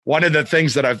one of the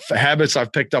things that habits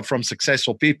I've picked up from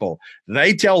successful people,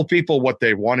 they tell people what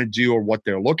they want to do or what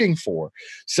they're looking for.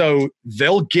 So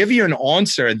they'll give you an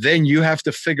answer, and then you have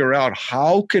to figure out,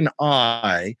 how can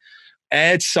I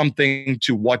add something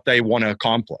to what they want to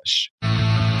accomplish?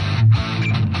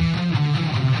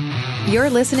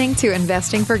 You're listening to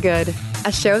Investing for Good,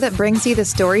 a show that brings you the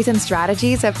stories and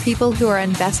strategies of people who are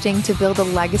investing to build a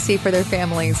legacy for their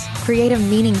families, create a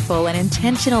meaningful and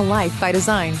intentional life by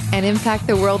design, and impact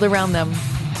the world around them.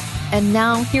 And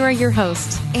now, here are your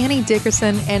hosts, Annie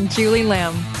Dickerson and Julie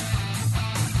Lamb.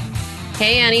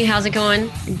 Hey, Annie, how's it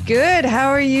going? Good. How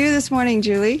are you this morning,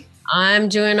 Julie? I'm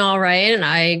doing all right. And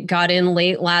I got in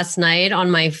late last night on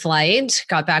my flight,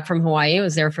 got back from Hawaii. I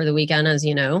was there for the weekend, as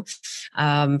you know,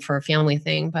 for a family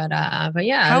thing. But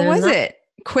yeah. How was it?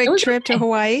 Quick trip to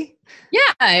Hawaii?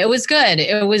 Yeah, it was good.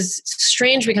 It was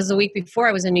strange because the week before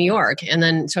I was in New York. And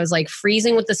then, so I was like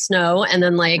freezing with the snow. And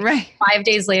then 5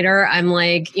 days later, I'm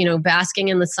like, basking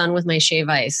in the sun with my shave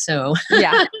ice. So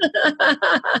yeah.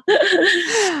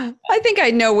 I think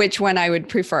I know which one I would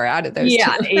prefer out of those two.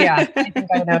 Yeah, I think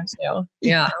I know too.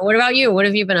 Yeah. What about you? What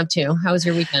have you been up to? How was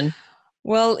your weekend?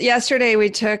 Well, yesterday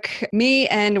me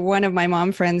and one of my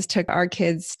mom friends took our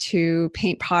kids to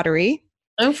paint pottery.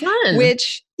 Oh, fun.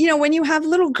 Which, when you have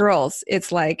little girls,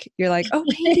 it's like, you're like, oh,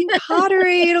 painting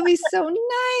pottery, it'll be so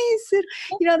nice. And,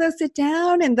 they'll sit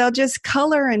down and they'll just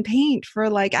color and paint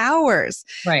for like hours.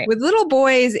 Right. With little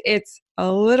boys, it's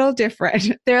a little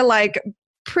different. They're like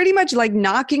pretty much like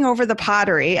knocking over the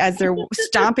pottery as they're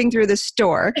stomping through the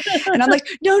store. And I'm like,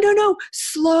 no,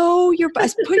 slow your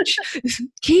bus.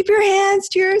 Keep your hands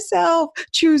to yourself.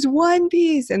 Choose one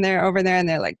piece. And they're over there and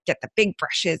they're like, get the big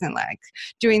brushes and like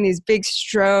doing these big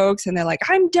strokes. And they're like,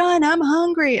 I'm done. I'm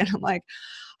hungry. And I'm like,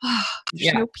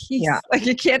 there's no peace. Yeah. Like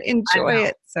you can't enjoy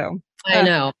it. So I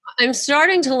know. I'm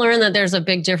starting to learn that there's a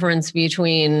big difference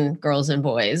between girls and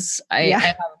boys. I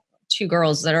have two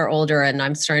girls that are older, and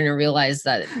I'm starting to realize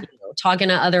that talking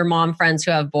to other mom friends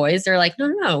who have boys, they're like,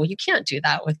 no, you can't do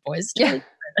that with boys. Yeah.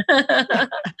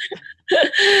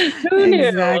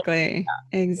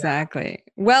 Exactly.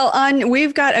 Well,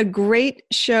 we've got a great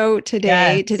show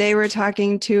today. Yes. Today we're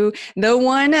talking to the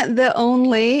one, the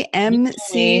only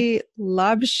MC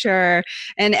Laubscher.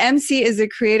 And MC is the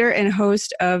creator and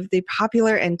host of the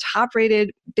popular and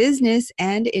top-rated business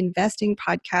and investing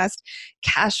podcast,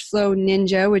 Cashflow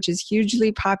Ninja, which is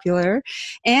hugely popular.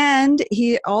 And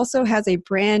he also has a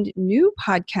brand new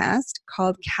podcast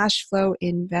called Cashflow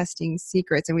Investing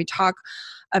Secrets. And we talk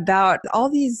about all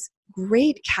these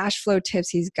great cash flow tips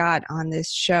he's got on this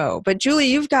show. But Julie,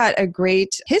 you've got a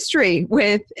great history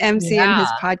with MC and his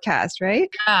podcast, right?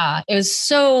 Yeah, it was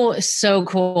so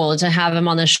cool to have him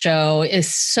on the show.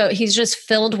 He's just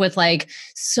filled with like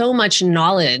so much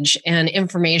knowledge and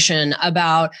information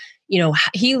about,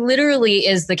 he literally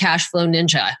is the cash flow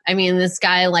ninja. I mean, this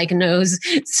guy knows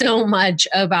so much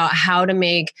about how to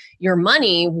make your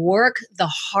money work the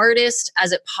hardest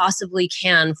as it possibly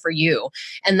can for you.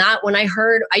 And that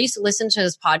I used to listen to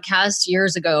his podcast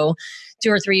years ago, 2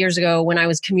 or 3 years ago, when I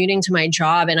was commuting to my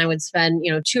job, and I would spend,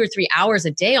 2 or 3 hours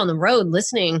a day on the road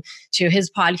listening to his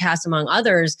podcast, among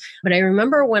others. But I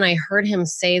remember when I heard him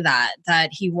say that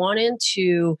he wanted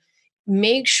to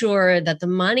make sure that the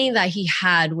money that he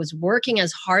had was working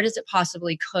as hard as it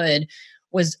possibly could,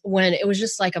 was when it was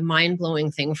just like a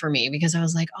mind-blowing thing for me, because I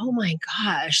was like, oh my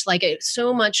gosh, it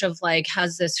so much of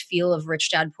has this feel of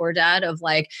Rich Dad, Poor Dad, of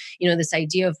this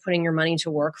idea of putting your money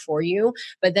to work for you.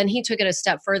 But then he took it a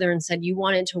step further and said, you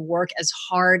want it to work as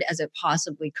hard as it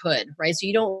possibly could, right? So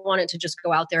you don't want it to just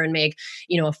go out there and make,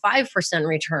 a 5%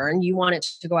 return. You want it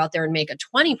to go out there and make a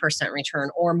 20% return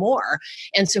or more.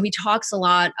 And so he talks a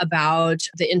lot about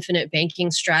the infinite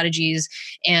banking strategies.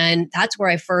 And that's where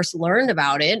I first learned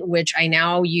about it, which I now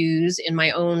use in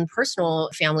my own personal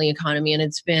family economy. And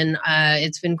it's been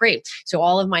great. So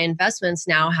all of my investments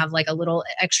now have a little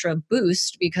extra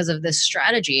boost because of this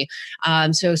strategy.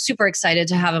 So super excited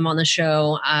to have him on the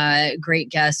show. Great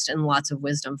guest and lots of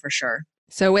wisdom for sure.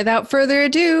 So without further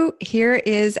ado, here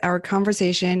is our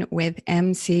conversation with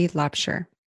MC Laubscher.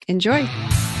 Enjoy.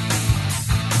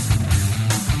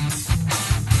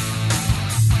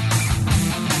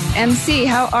 MC,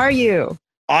 how are you?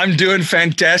 I'm doing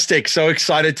fantastic. So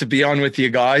excited to be on with you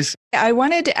guys. I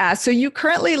wanted to ask, so you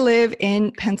currently live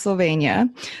in Pennsylvania,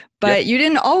 but you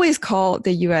didn't always call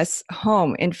the U.S.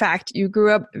 home. In fact, you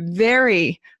grew up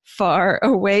very far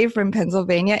away from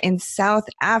Pennsylvania in South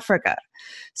Africa.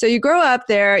 So you grow up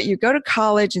there, you go to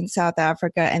college in South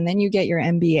Africa, and then you get your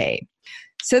MBA.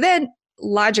 So then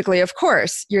logically, of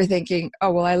course, you're thinking,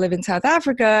 oh, well, I live in South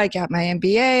Africa, I got my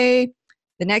MBA.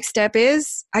 the next step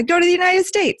is I go to the United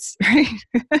States, right?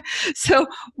 So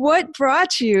what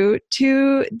brought you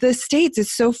to the States?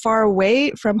 It's so far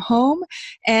away from home.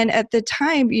 And at the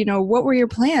time, what were your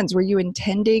plans? Were you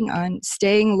intending on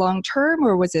staying long term,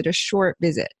 or was it a short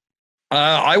visit?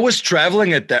 I was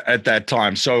traveling at that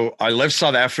time. So I left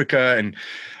South Africa, and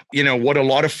what a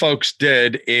lot of folks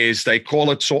did is they call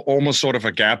it almost sort of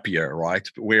a gap year, right?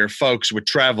 Where folks would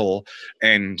travel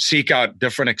and seek out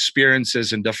different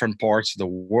experiences in different parts of the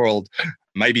world,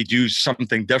 maybe do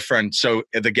something different. So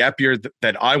the gap year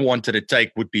that I wanted to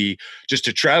take would be just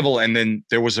to travel. And then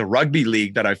there was a rugby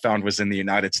league that I found was in the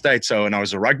United States. And I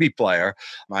was a rugby player.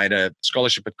 I had a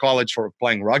scholarship at college for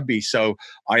playing rugby. So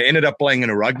I ended up playing in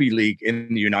a rugby league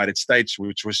in the United States,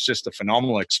 which was just a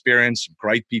phenomenal experience.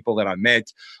 Great people that I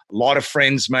met, a lot of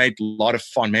friends made, a lot of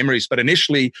fun memories. But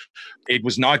initially, it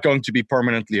was not going to be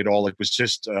permanently at all. It was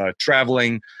just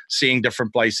traveling, seeing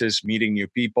different places, meeting new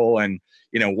people. And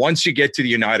once you get to the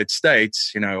United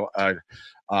States,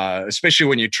 especially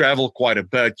when you travel quite a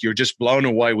bit, you're just blown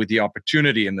away with the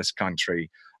opportunity in this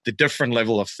country, the different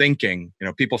level of thinking.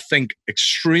 People think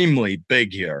extremely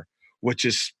big here, which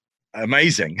is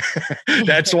amazing.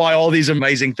 That's why all these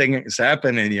amazing things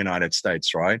happen in the United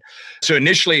States, right? So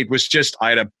initially it was just, I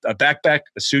had a backpack,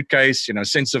 a suitcase, a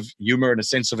sense of humor and a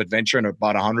sense of adventure, and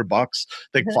about $100, I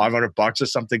think $500 or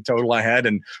something total I had.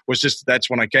 And that's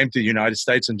when I came to the United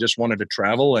States and just wanted to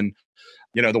travel. And,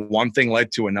 the one thing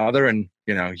led to another. And,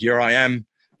 here I am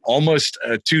almost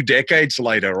 2 decades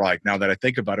later, right now that I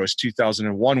think about it. It was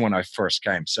 2001 when I first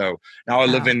came. So now I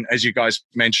live in, as you guys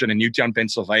mentioned, in Newtown,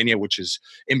 Pennsylvania, which is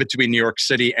in between New York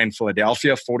City and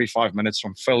Philadelphia, 45 minutes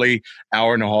from Philly,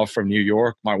 hour and a half from New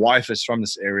York. My wife is from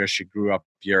this area. She grew up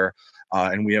here,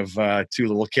 and we have 2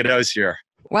 little kiddos here.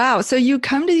 Wow. So you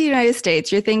come to the United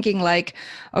States, you're thinking like,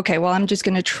 okay, well, I'm just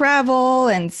going to travel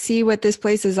and see what this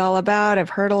place is all about. I've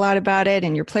heard a lot about it,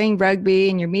 and you're playing rugby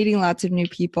and you're meeting lots of new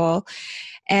people.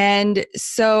 And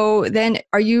so then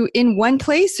are you in one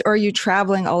place, or are you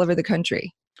traveling all over the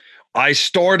country? I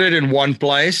started in one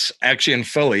place, actually in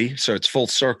Philly. So it's full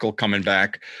circle coming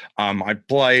back. I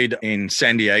played in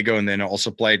San Diego, and then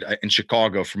also played in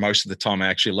Chicago for most of the time. I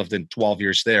actually lived in 12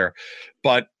 years there.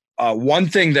 But one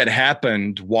thing that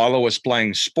happened while I was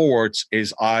playing sports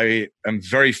is I am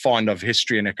very fond of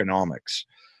history and economics.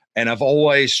 And I've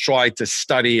always tried to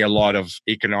study a lot of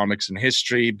economics and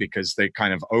history because they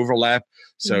kind of overlap.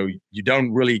 So you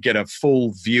don't really get a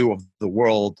full view of the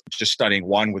world just studying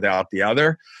one without the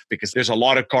other, because there's a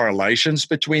lot of correlations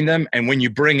between them. And when you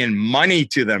bring in money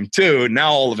to them too,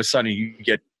 now all of a sudden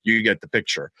you get the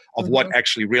picture of what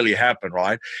actually really happened,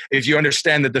 right? If you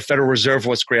understand that the Federal Reserve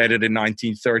was created in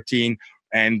 1913,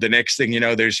 and the next thing you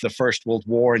know, there's the First World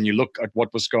War, and you look at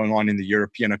what was going on in the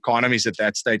European economies at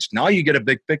that stage. Now you get a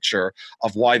big picture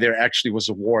of why there actually was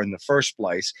a war in the first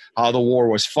place, how the war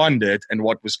was funded, and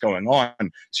what was going on.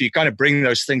 So you kind of bring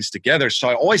those things together. So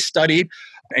I always studied.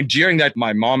 And during that,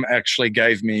 my mom actually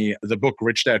gave me the book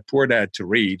Rich Dad, Poor Dad to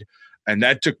read. And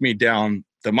that took me down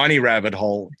the money rabbit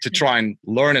hole to try and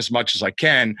learn as much as I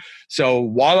can. So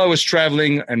while I was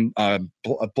traveling and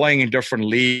playing in different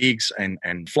leagues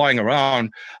and flying around,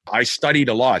 I studied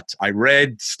a lot. I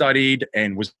read, studied,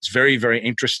 and was very, very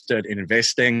interested in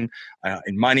investing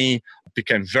in money.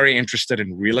 Became very interested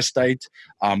in real estate,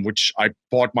 which I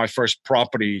bought my first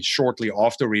property shortly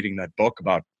after reading that book,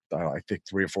 about I think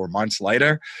 3 or 4 months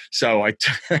later. So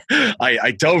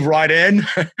I dove right in.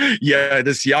 Yeah,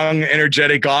 this young,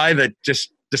 energetic guy that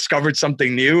just discovered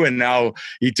something new, and now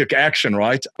he took action,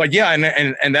 right? But yeah,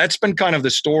 and that's been kind of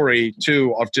the story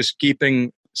too, of just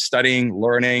keeping studying,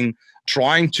 learning,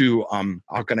 trying to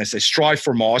how can I say, strive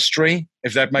for mastery,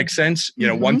 if that makes sense. You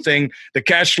know, one thing, the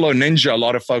cash flow ninja, a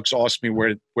lot of folks ask me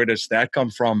where does that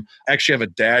come from. I actually have a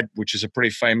dad which is a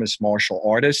pretty famous martial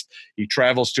artist. He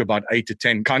travels to about 8 to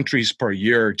 10 countries per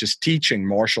year just teaching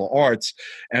martial arts,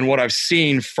 and what I've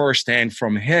seen firsthand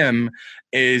from him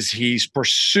is his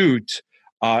pursuit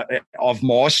of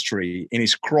mastery in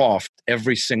his craft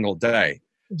every single day.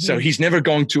 So he's never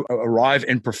going to arrive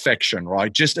in perfection,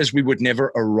 right? Just as we would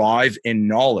never arrive in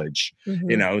knowledge.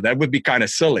 You know, that would be kind of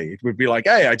silly. It would be like,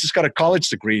 hey, I just got a college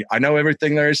degree. I know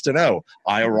everything there is to know.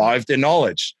 I arrived in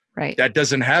knowledge. Right. That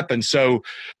doesn't happen. So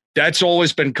that's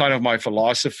always been kind of my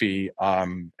philosophy.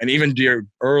 And even in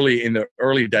the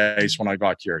early days when I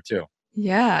got here too.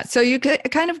 Yeah. So you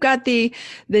kind of got the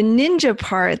ninja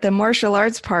part, the martial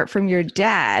arts part from your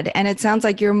dad. And it sounds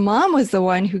like your mom was the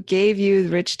one who gave you the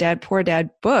Rich Dad, Poor Dad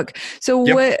book. So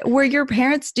what were your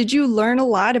parents, did you learn a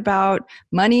lot about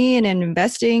money and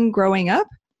investing growing up?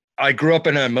 I grew up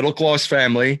in a middle-class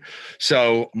family.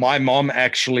 So my mom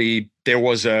actually, there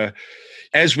was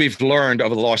as we've learned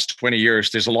over the last 20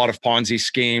 years, there's a lot of Ponzi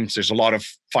schemes. There's a lot of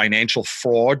financial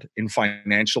fraud in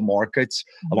financial markets,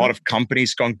 a lot of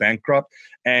companies going bankrupt.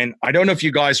 And I don't know if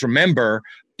you guys remember,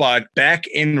 but back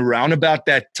in around about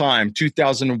that time,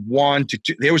 2001 to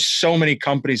there was so many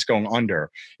companies going under.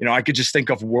 I could just think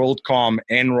of WorldCom,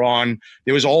 Enron.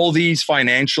 There was all these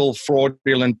financial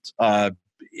fraudulent,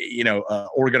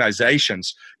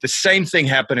 organizations. The same thing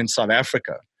happened in South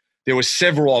Africa. There were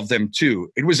several of them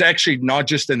too. It was actually not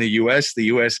just in the U.S. The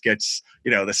U.S. gets,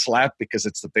 the slap because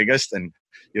it's the biggest and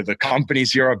the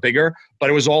companies here are bigger, but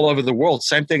it was all over the world.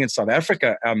 Same thing in South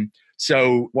Africa.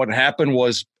 So what happened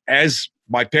was, as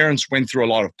my parents went through a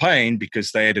lot of pain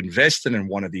because they had invested in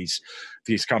one of these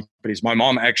companies, my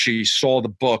mom actually saw the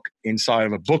book inside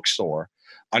of a bookstore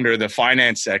under the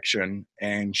finance section,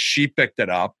 and she picked it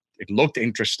up. It looked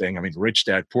interesting. I mean, rich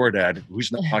dad, poor dad.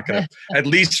 Who's not going to at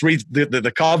least read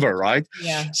the cover, right?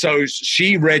 Yeah. So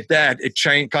she read that. It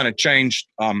kind of changed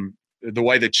the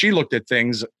way that she looked at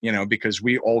things, because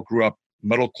we all grew up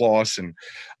middle class, and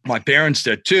my parents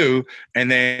did too.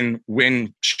 And then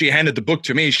when she handed the book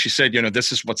to me, she said,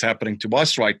 this is what's happening to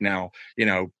us right now.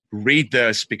 Read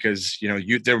this because,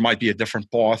 there might be a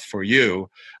different path for you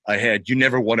ahead. You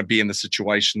never want to be in the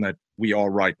situation that we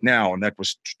are right now. And that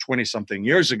was 20 something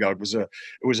years ago. It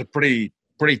was a pretty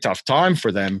tough time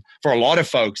for them, for a lot of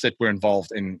folks that were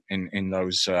involved in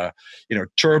those,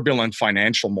 turbulent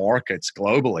financial markets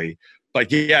globally.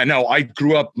 But I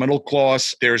grew up middle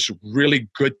class. There's really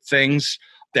good things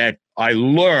that I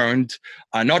learned,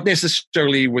 not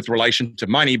necessarily with relation to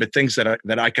money, but things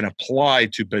that I can apply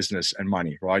to business and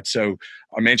money, right? So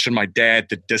I mentioned my dad,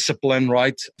 the discipline,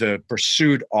 right? The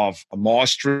pursuit of a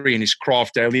mastery in his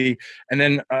craft daily. And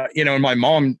then, and my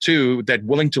mom too, that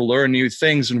willing to learn new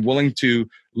things and willing to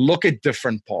look at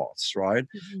different paths, right?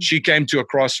 Mm-hmm. She came to a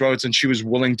crossroads and she was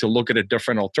willing to look at a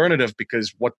different alternative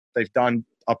because what they've done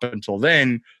up until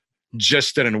then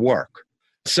just didn't work.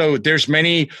 So there's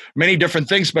many, many different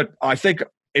things, but I think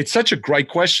it's such a great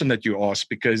question that you asked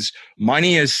because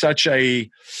money is such a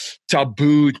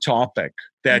taboo topic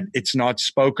that it's not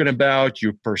spoken about.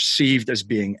 You're perceived as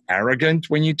being arrogant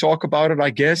when you talk about it,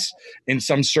 I guess, in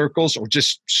some circles, or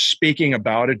just speaking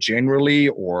about it generally,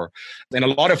 and a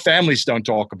lot of families don't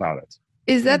talk about it.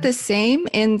 Is that the same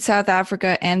in South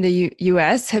Africa and the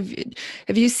U.S.? Have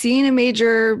you seen a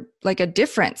major, a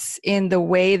difference in the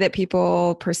way that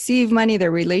people perceive money,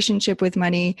 their relationship with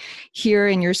money here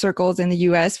in your circles in the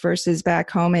U.S. versus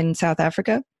back home in South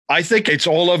Africa? I think it's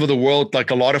all over the world. Like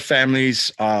a lot of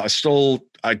families still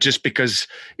just because,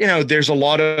 there's a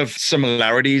lot of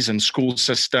similarities in school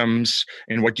systems,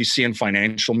 in what you see in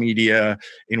financial media,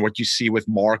 in what you see with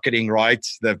marketing, right?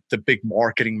 The big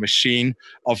marketing machine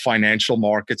of financial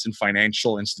markets and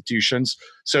financial institutions.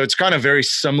 So it's kind of very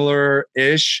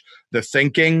similar-ish, the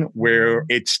thinking, where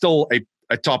it's still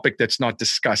a topic that's not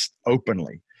discussed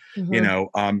openly.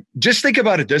 Mm-hmm. Just think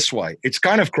about it this way. It's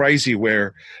kind of crazy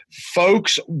where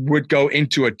folks would go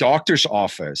into a doctor's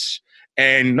office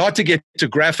and, not to get too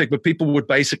graphic, but people would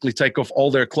basically take off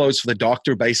all their clothes for the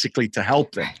doctor basically to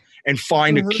help them and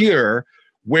find a cure,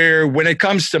 where when it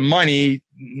comes to money,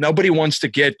 nobody wants to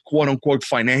get quote unquote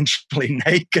financially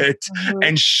naked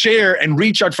and share and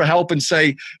reach out for help and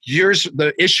say, here's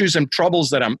the issues and troubles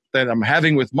that I'm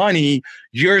having with money.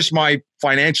 Here's my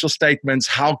financial statements.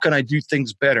 How can I do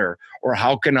things better? Or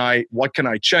what can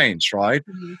I change? Right.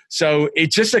 Mm-hmm. So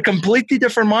it's just a completely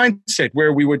different mindset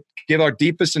where we would give our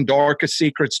deepest and darkest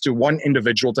secrets to one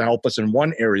individual to help us in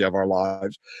one area of our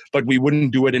lives, but we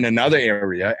wouldn't do it in another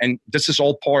area. And this is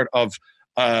all part of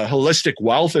holistic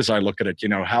wealth, as I look at it,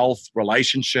 health,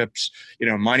 relationships,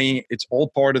 money. It's all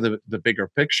part of the bigger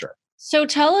picture. So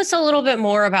tell us a little bit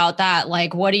more about that.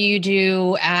 Like, what do you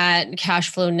do at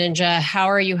Cashflow Ninja? How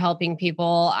are you helping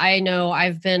people? I know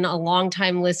I've been a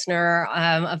longtime listener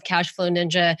of Cashflow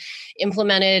Ninja,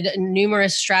 implemented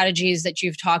numerous strategies that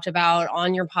you've talked about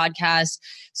on your podcast.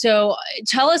 So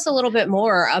tell us a little bit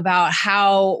more about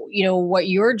how, what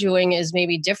you're doing is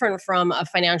maybe different from a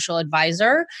financial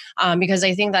advisor, because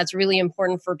I think that's really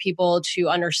important for people to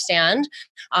understand,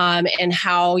 and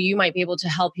how you might be able to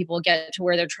help people get to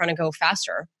where they're trying to go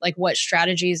faster. Like, what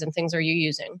strategies and things are you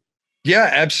using? Yeah,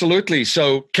 absolutely.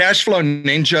 So Cashflow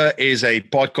Ninja is a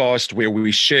podcast where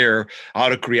we share how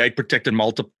to create, protect, and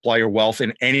multiply your wealth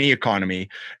in any economy.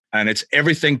 And it's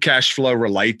everything cash flow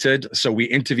related. So we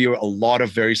interview a lot of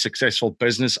very successful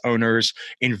business owners,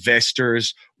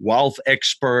 investors, wealth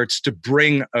experts to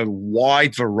bring a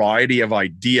wide variety of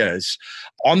ideas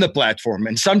on the platform.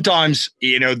 And sometimes,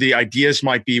 the ideas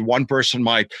might be, one person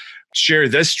might share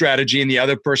this strategy and the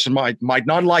other person might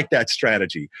not like that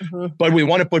strategy. But we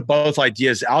want to put both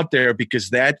ideas out there because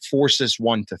that forces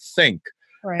one to think.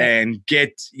 Right. And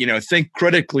think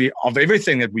critically of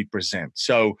everything that we present.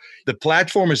 So the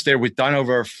platform is there. We've done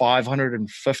over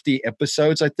 550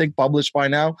 episodes, I think, published by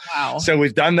now. Wow. So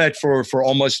we've done that for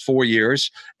almost 4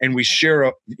 years. And we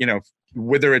share,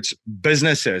 whether it's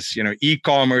businesses,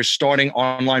 e-commerce, starting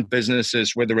online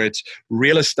businesses, whether it's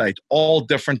real estate, all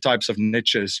different types of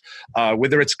niches,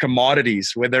 whether it's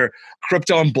commodities, whether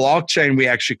crypto and blockchain we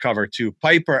actually cover too,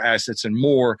 paper assets and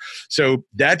more. So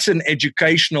that's an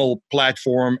educational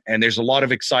platform, and there's a lot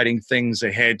of exciting things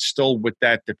ahead still with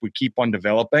that we keep on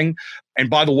developing. And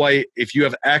by the way, if you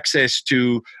have access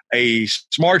to a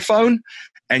smartphone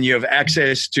and you have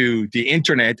access to the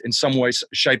internet in some way,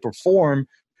 shape, or form,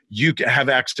 you have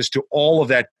access to all of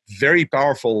that very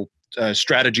powerful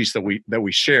strategies that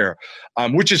we share,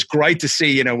 which is great to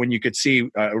see. When you could see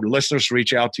listeners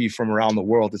reach out to you from around the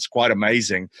world, it's quite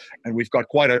amazing. And we've got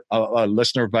quite a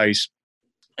listener base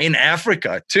in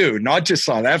Africa too, not just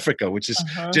South Africa, which is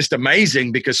just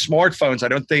amazing because smartphones, I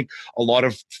don't think a lot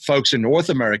of folks in North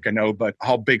America know, but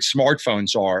how big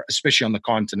smartphones are, especially on the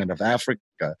continent of Africa.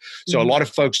 So a lot of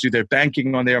folks do their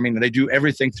banking on there. I mean, they do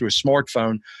everything through a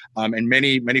smartphone. And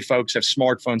many folks have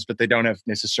smartphones, but they don't have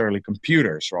necessarily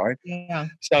computers, right? Yeah.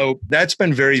 So that's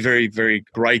been very, very, very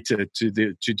great to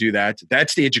do that.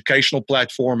 That's the educational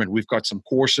platform. And we've got some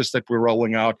courses that we're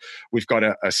rolling out. We've got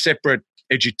a separate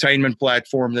edutainment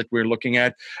platform that we're looking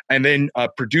at. And then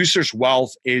Producers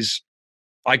Wealth is,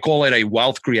 I call it a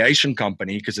wealth creation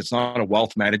company because it's not a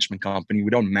wealth management company. We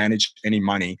don't manage any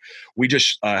money. We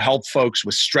just help folks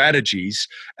with strategies.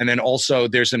 And then also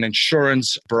there's an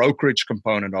insurance brokerage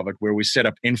component of it where we set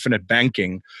up infinite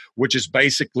banking, which is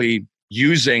basically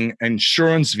using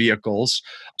insurance vehicles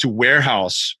to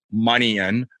warehouse money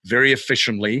in very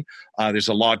efficiently. There's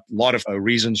a lot of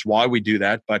reasons why we do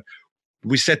that, but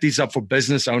we set these up for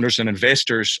business owners and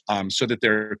investors so that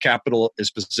their capital is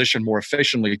positioned more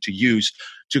efficiently to use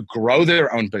to grow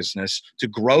their own business, to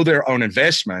grow their own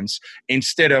investments,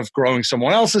 instead of growing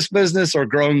someone else's business or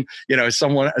growing,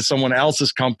 someone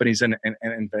else's companies and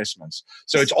investments.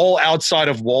 So it's all outside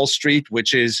of Wall Street,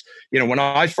 which is, when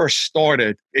I first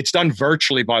started, it's done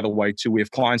virtually, by the way, too. We have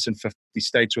clients in 50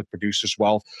 states with Producers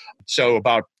Wealth. So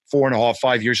about 4.5,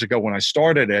 5 years ago when I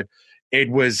started it, it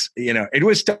was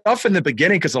tough in the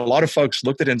beginning because a lot of folks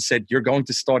looked at it and said, you're going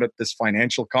to start up this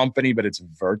financial company, but it's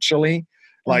virtually.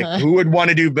 Like, who would want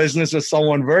to do business with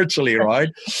someone virtually, right?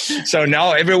 So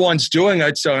now everyone's doing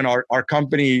it. So, and our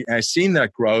company has seen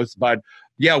that growth. But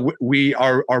yeah,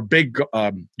 our big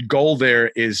goal there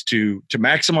is to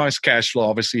maximize cash flow,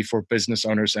 obviously, for business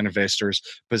owners and investors,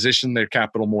 position their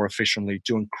capital more efficiently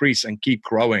to increase and keep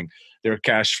growing their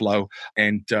cash flow.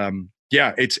 And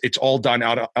it's all done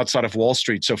outside of Wall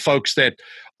Street. So folks that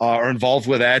are involved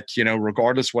with that,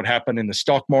 regardless what happened in the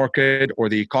stock market or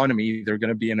the economy, they're going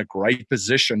to be in a great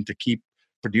position to keep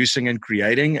producing and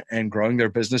creating and growing their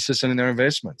businesses and their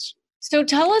investments. So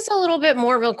tell us a little bit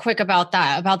more real quick about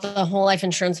that, about the whole life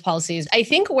insurance policies. I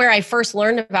think where I first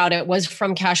learned about it was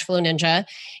from Cashflow Ninja.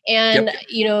 And,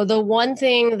 the one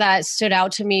thing that stood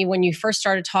out to me when you first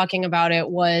started talking about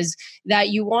it was that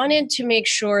you wanted to make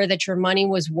sure that your money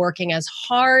was working as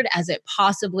hard as it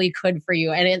possibly could for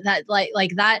you. And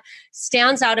that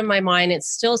stands out in my mind. It's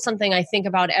still something I think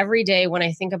about every day when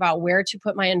I think about where to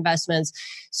put my investments.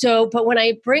 So, but when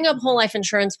I bring up whole life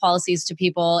insurance policies to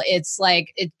people, it's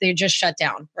like they just shut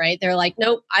down, right? They're like,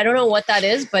 nope, I don't know what that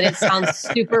is, but it sounds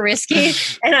super risky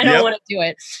and I don't want to do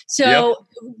it. So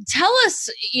tell us,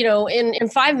 in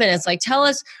 5 minutes, tell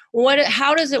us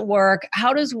how does it work?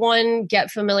 How does one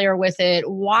get familiar with it?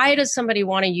 Why does somebody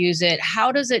want to use it?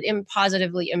 How does it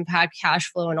positively impact cash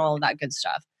flow and all of that good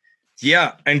stuff?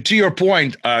 Yeah. And to your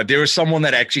point, there was someone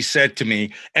that actually said to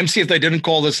me, MC, if they didn't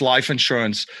call this life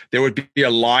insurance, there would be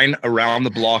a line around the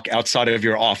block outside of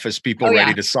your office, people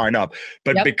ready to sign up.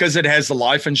 But because it has the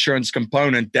life insurance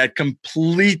component, that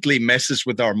completely messes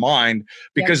with our mind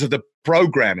because of the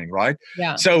programming, right?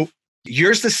 Yeah. So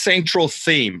here's the central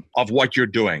theme of what you're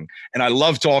doing. And I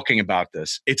love talking about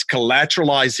this. It's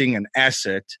collateralizing an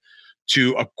asset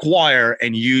to acquire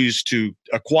and use to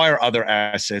acquire other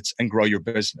assets and grow your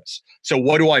business. So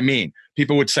what do I mean?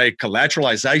 People would say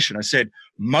collateralization. I said,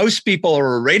 most people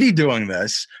are already doing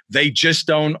this. They just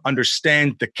don't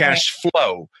understand the cash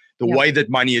flow, the way that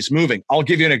money is moving. I'll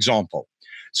give you an example.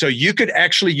 So you could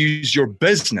actually use your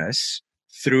business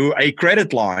through a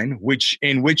credit line,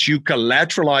 in which you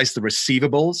collateralize the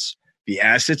receivables, the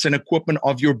assets and equipment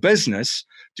of your business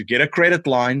to get a credit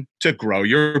line to grow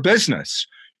your business.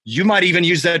 You might even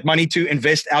use that money to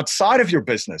invest outside of your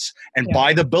business and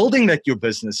buy the building that your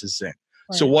business is in. Right.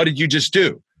 So what did you just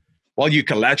do? Well, you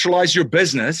collateralize your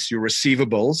business, your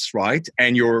receivables, right,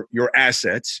 and your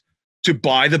assets to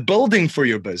buy the building for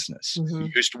your business. Mm-hmm.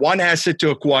 You used one asset to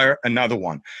acquire another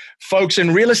one. Folks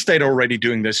in real estate are already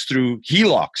doing this through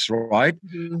HELOCs, right?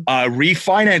 Mm-hmm.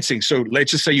 Refinancing. So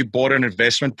let's just say you bought an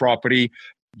investment property,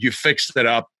 you fixed it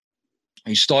up,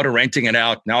 you started renting it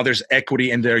out. Now there's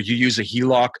equity in there. You use a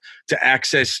HELOC to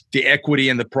access the equity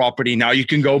in the property. Now you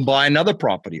can go buy another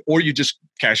property, or you just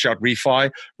cash out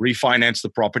refinance the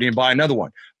property and buy another one.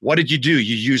 What did you do?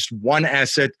 You used one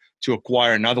asset to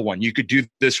acquire another one. You could do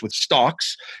this with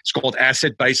stocks. It's called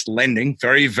asset-based lending.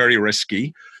 Very, very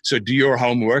risky. So do your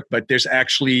homework, but there's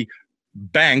actually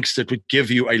banks that would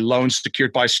give you a loan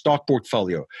secured by a stock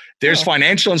portfolio. There's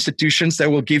financial institutions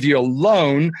that will give you a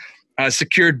loan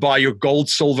secured by your gold,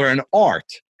 silver, and art,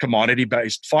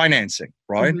 commodity-based financing,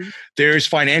 right? Mm-hmm. There's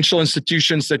financial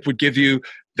institutions that would give you,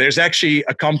 there's actually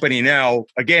a company now,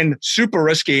 again, super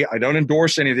risky. I don't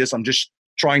endorse any of this. I'm just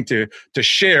trying to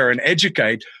share and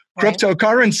educate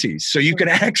cryptocurrencies. So you can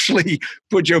actually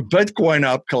put your Bitcoin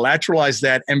up, collateralize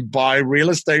that, and buy real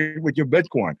estate with your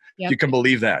Bitcoin. Yep. You can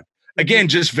believe that. Again,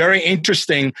 just very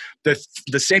interesting. The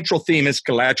central theme is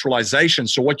collateralization.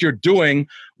 So what you're doing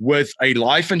with a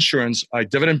life insurance, a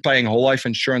dividend-paying whole life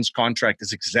insurance contract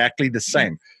is exactly the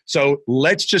same. So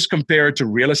let's just compare it to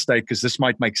real estate, because this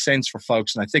might make sense for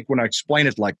folks. And I think when I explain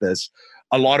it like this,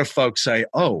 a lot of folks say,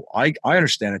 oh, I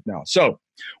understand it now. So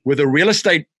with a real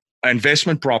estate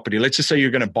investment property, let's just say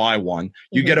you're going to buy one,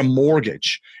 you get a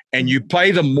mortgage, and you pay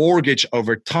the mortgage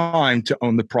over time to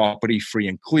own the property free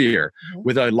and clear.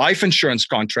 With a life insurance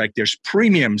contract, there's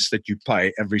premiums that you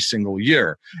pay every single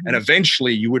year, and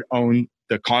eventually you would own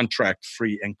the contract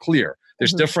free and clear.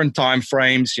 There's different time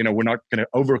frames. We're not going to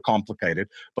overcomplicate it,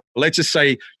 but let's just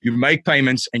say you make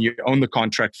payments and you own the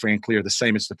contract free and clear, the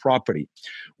same as the property.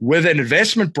 With an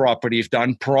investment property, if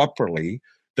done properly,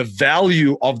 the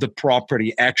value of the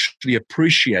property actually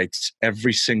appreciates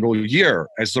every single year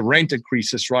as the rent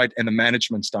increases, right? And the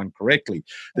management's done correctly.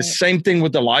 The same thing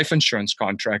with the life insurance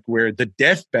contract, where the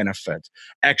death benefit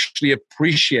actually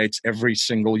appreciates every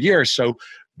single year. So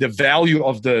the value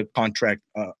of the contract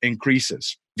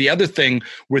increases. The other thing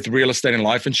with real estate and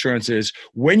life insurance is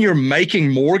when you're making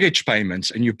mortgage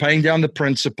payments and you're paying down the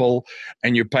principal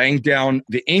and you're paying down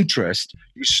the interest,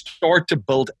 you start to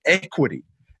build equity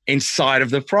inside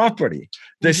of the property.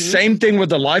 The same thing with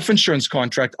the life insurance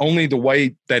contract, only the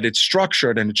way that it's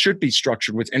structured, and it should be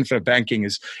structured with infinite banking,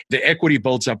 is the equity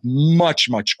builds up much,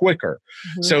 much quicker.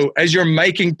 So as you're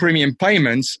making premium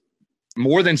payments,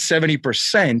 more than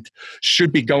 70%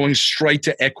 should be going straight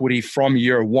to equity from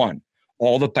year one.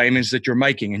 All the payments that you're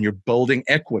making, and you're building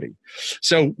equity.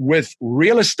 So with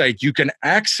real estate, you can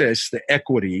access the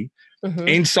equity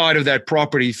inside of that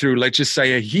property through, let's just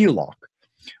say, a HELOC,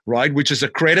 right? Which is a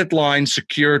credit line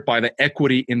secured by the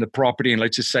equity in the property. And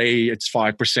let's just say it's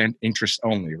 5% interest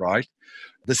only, right?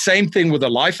 The same thing with a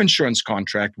life insurance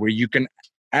contract, where you can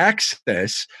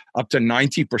access up to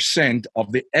 90%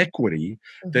 of the equity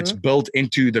that's built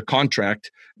into the contract,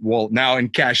 well, now in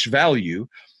cash value,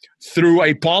 through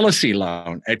a policy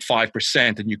loan at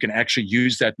 5%. And you can actually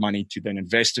use that money to then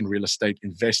invest in real estate,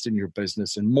 invest in your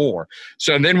business, and more.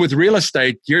 So, and then with real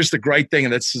estate, here's the great thing,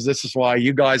 and this is why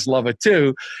you guys love it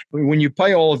too. When you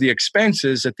pay all of the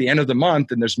expenses at the end of the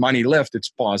month and there's money left, it's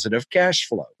positive cash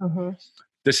flow.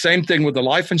 The same thing with the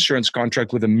life insurance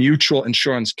contract with a mutual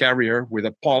insurance carrier, where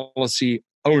the policy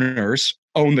owners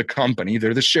own the company.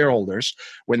 They're the shareholders.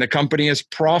 When the company is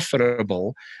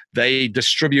profitable, they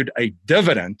distribute a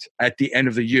dividend at the end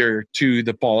of the year to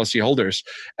the policyholders.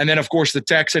 And then, of course, the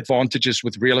tax advantages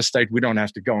with real estate, we don't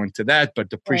have to go into that, but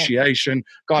depreciation,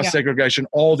 cost segregation,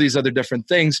 all these other different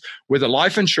things. With a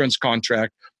life insurance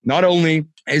contract, not only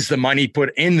is the money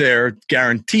put in there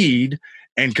guaranteed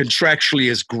and contractually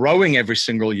is growing every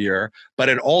single year, but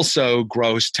it also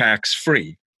grows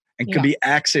tax-free and can be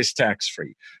accessed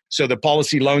tax-free. So the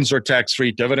policy loans are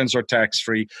tax-free, dividends are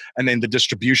tax-free, and then the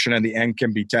distribution and the end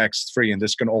can be tax-free, and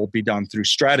this can all be done through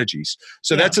strategies.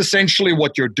 So that's essentially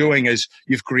what you're doing, is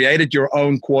you've created your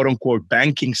own quote-unquote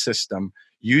banking system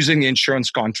using the insurance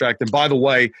contract. And by the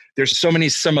way, there's so many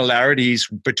similarities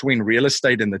between real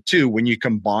estate and the two. When you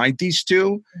combine these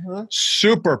two,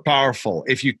 super powerful.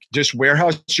 If you just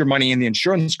warehouse your money in the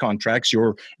insurance contracts,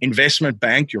 your investment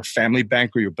bank, your family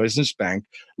bank, or your business bank,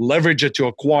 leverage it to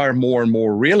acquire more and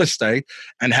more real estate,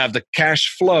 and have the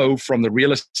cash flow from the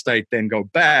real estate then go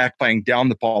back, paying down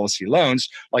the policy loans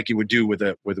like you would do with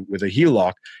a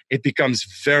HELOC, it becomes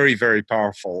very, very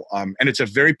powerful. And it's a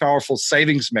very powerful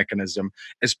savings mechanism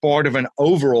as part of an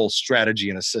overall strategy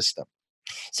and a system.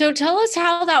 So tell us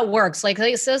how that works. Like,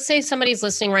 let's say somebody's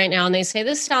listening right now and they say,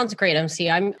 this sounds great, MC.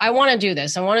 I want to do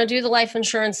this. I want to do the life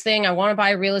insurance thing. I want to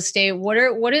buy real estate. What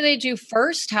do they do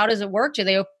first? How does it work? Do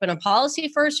they open a policy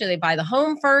first? Do they buy the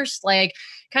home first? Like,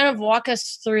 kind of walk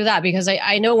us through that, because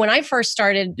I know when I first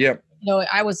started,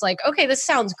 I was like, okay, this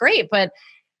sounds great, but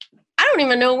I don't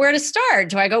even know where to start.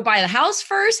 Do I go buy the house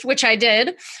first? Which I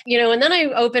did, and then I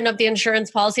opened up the insurance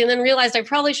policy and then realized I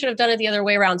probably should have done it the other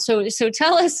way around. So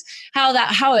tell us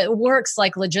how it works,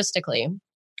 like logistically.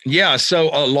 Yeah.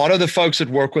 So a lot of the folks that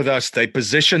work with us, they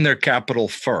position their capital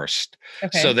first.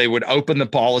 Okay. So they would open the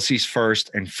policies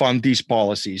first and fund these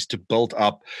policies to build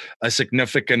up a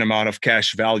significant amount of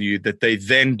cash value that they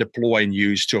then deploy and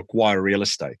use to acquire real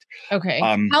estate. Okay.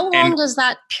 How long does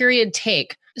that period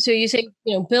take? So you say,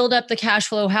 build up the cash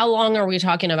flow. How long are we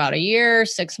talking about? A year,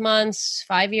 6 months,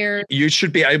 5 years? You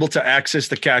should be able to access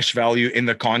the cash value in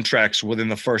the contracts within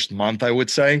the first month, I would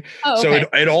say. Oh, okay. So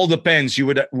it all depends.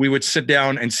 We would sit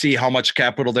down and see how much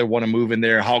capital they want to move in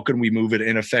there. How can we move it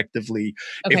in effectively?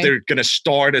 Okay. If they're going to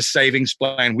start a savings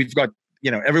plan, we've got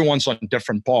everyone's on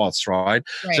different paths, right?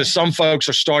 So some folks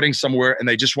are starting somewhere and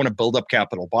they just want to build up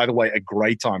capital. By the way, a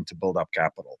great time to build up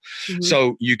capital. Mm-hmm.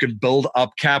 So you can build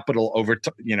up capital over,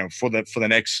 for the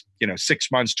next,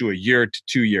 6 months to a year to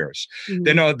 2 years. Mm-hmm.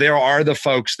 Then there are the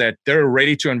folks that they're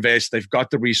ready to invest. They've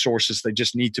got the resources. They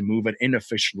just need to move it in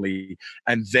efficiently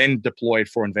and then deploy it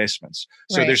for investments.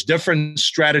 So there's different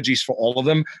strategies for all of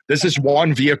them. This is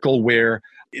one vehicle where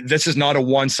this is not a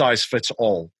one size fits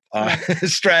all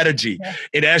strategy. Yeah.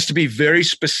 It has to be very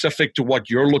specific to what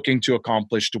you're looking to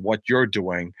accomplish, to what you're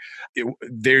doing.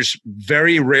 There's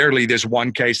very rarely there's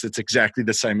one case that's exactly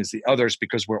the same as the others,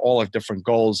 because we're all have different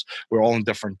goals. We're all in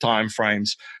different time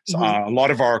frames. Mm-hmm. A lot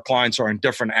of our clients are in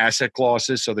different asset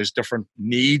classes, so there's different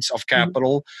needs of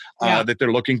capital that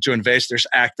they're looking to invest. There's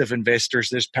active investors,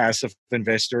 there's passive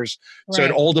investors. So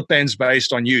it all depends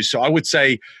based on you. So I would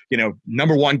say,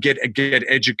 number one, get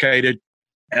educated.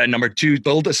 Number two,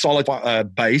 build a solid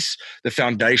base, the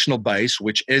foundational base,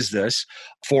 which is this.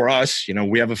 For us,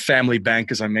 we have a family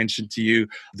bank, as I mentioned to you.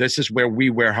 This is where we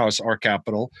warehouse our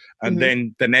capital. And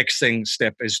then the next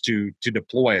step is to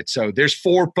deploy it. So there's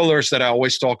 4 pillars that I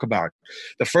always talk about.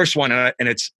 The first one,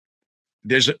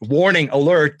 there's a warning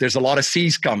alert. There's a lot of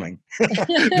C's coming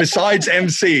besides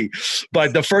MC.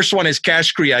 But the first one is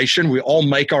cash creation. We all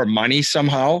make our money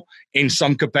somehow in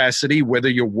some capacity, whether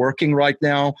you're working right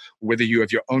now, whether you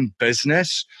have your own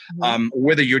business,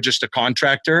 whether you're just a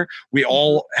contractor. We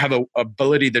all have an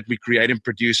ability that we create and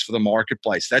produce for the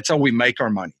marketplace. That's how we make our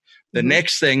money. The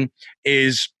next thing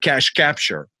is cash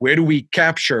capture. Where do we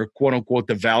capture, quote unquote,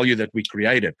 the value that we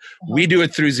created? We do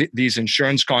it through these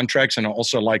insurance contracts, and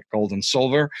also like gold and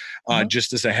silver,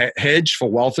 just as a hedge for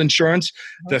wealth insurance.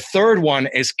 The third one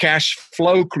is cash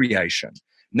flow creation.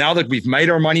 Now that we've made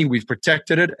our money, we've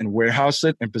protected it and warehoused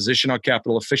it and positioned our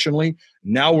capital efficiently.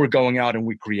 Now we're going out and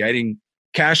we're creating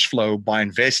cash flow by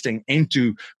investing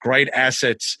into great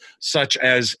assets such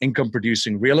as income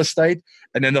producing real estate.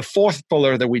 And then the fourth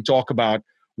pillar that we talk about,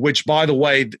 which by the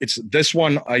way, it's this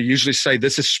one, I usually say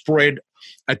this is spread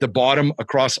at the bottom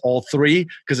across all 3,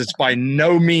 because it's by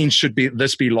no means should be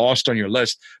lost on your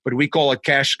list, but we call it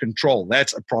cash control.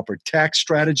 That's a proper tax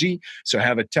strategy. So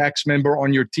have a tax member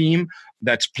on your team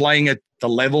that's playing at the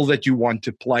level that you want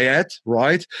to play at,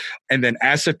 right? And then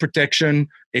asset protection,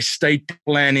 estate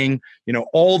planning,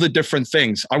 all the different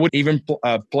things. I would even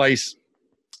place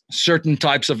certain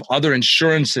types of other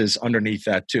insurances underneath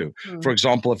that too. For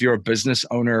example, if you're a business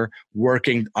owner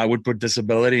working, I would put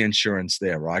disability insurance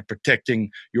there, right?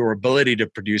 Protecting your ability to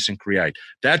produce and create.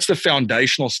 That's the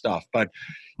foundational stuff. But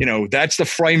that's the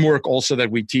framework also that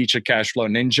we teach at Cashflow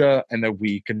Ninja, and that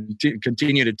we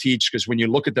continue to teach, because when you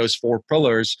look at those 4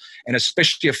 pillars, and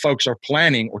especially if folks are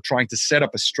planning or trying to set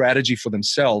up a strategy for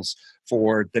themselves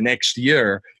for the next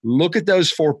year, look at those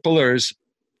 4 pillars.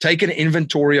 Take an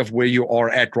inventory of where you are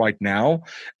at right now,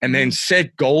 and then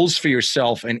set goals for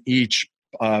yourself in each,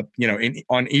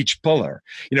 on each pillar.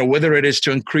 Whether it is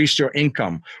to increase your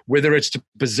income, whether it's to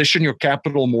position your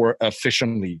capital more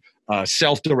efficiently,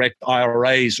 self-direct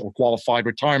IRAs or qualified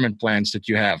retirement plans that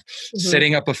you have,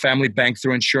 setting up a family bank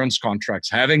through insurance contracts,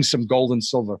 having some gold and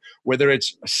silver, whether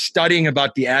it's studying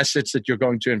about the assets that you're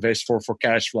going to invest for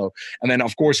cash flow, and then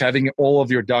of course having all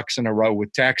of your ducks in a row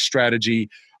with tax strategy,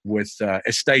 with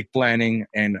estate planning,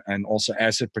 and also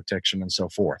asset protection and so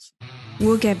forth.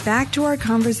 We'll get back to our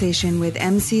conversation with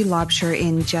MC Laubscher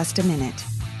in just a minute.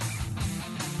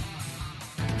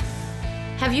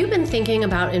 Have you been thinking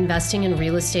about investing in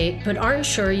real estate but aren't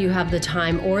sure you have the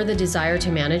time or the desire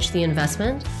to manage the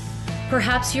investment?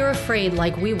 Perhaps you're afraid,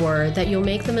 like we were, that you'll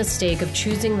make the mistake of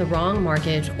choosing the wrong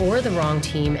market or the wrong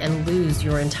team and lose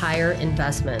your entire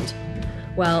investment.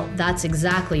 Well, that's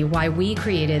exactly why we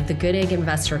created the Good Egg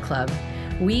Investor Club.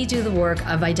 We do the work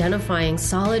of identifying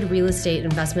solid real estate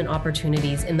investment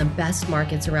opportunities in the best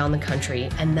markets around the country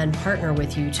and then partner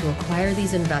with you to acquire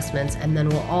these investments, and then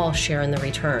we'll all share in the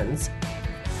returns.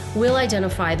 We'll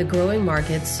identify the growing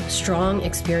markets, strong,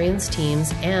 experienced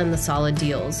teams, and the solid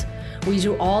deals. We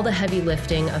do all the heavy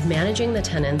lifting of managing the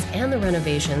tenants and the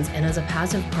renovations, and as a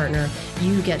passive partner,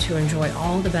 you get to enjoy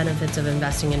all the benefits of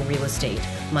investing in real estate: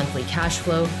 monthly cash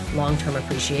flow, long-term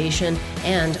appreciation,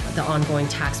 and the ongoing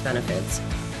tax benefits.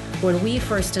 When we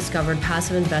first discovered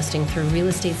passive investing through real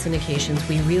estate syndications,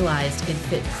 we realized it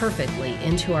fit perfectly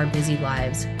into our busy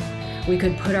lives. We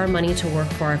could put our money to work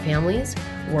for our families,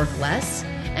 work less,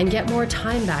 and get more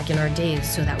time back in our days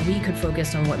so that we could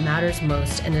focus on what matters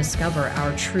most and discover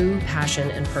our true passion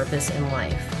and purpose in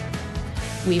life.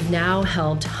 We've now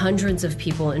helped hundreds of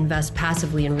people invest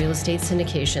passively in real estate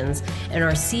syndications and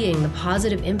are seeing the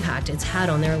positive impact it's had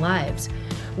on their lives.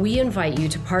 We invite you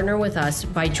to partner with us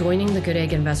by joining the Good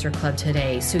Egg Investor Club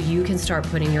today so you can start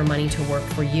putting your money to work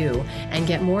for you and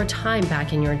get more time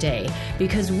back in your day,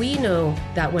 because we know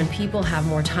that when people have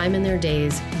more time in their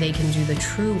days, they can do the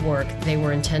true work they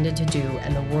were intended to do,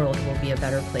 and the world will be a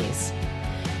better place.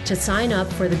 To sign up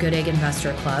for the Good Egg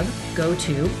Investor Club, go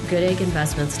to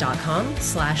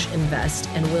goodegginvestments.com/invest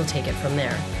and we'll take it from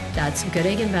there. That's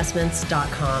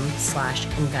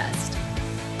goodegginvestments.com/invest.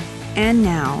 And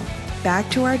now, back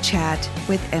to our chat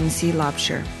with MC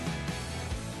Laubscher.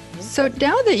 So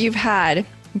now that you've had,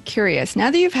 I'm curious,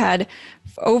 now that you've had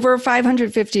over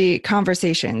 550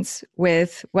 conversations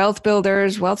with wealth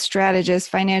builders, wealth strategists,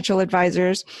 financial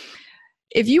advisors,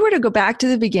 if you were to go back to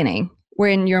the beginning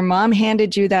when your mom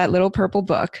handed you that little purple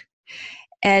book,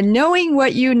 and knowing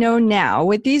what you know now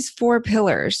with these 4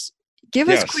 pillars, give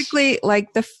us quickly,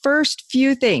 like, the first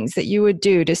few things that you would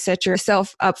do to set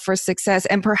yourself up for success,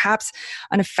 and perhaps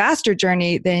on a faster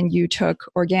journey than you took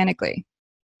organically.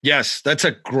 Yes, that's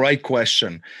a great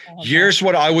question. Here's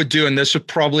what I would do, and this would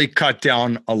probably cut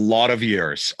down a lot of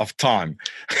years of time.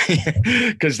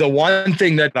 Because the one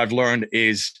thing that I've learned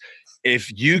is if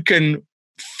you can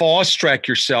fast track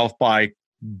yourself by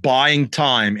buying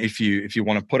time, if you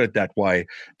want to put it that way,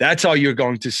 that's how you're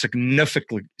going to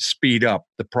significantly speed up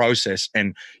the process.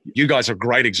 And you guys are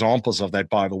great examples of that,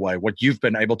 by the way. What you've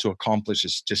been able to accomplish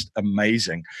is just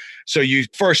amazing. So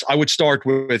I would start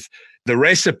with the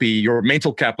recipe. Your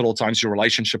mental capital times your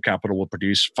relationship capital will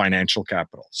produce financial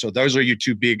capital. So those are your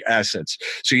 2 big assets.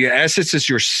 So your assets is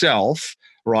yourself,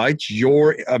 right?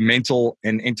 Your mental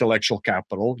and intellectual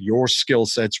capital, your skill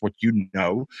sets, what you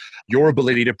know, your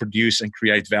ability to produce and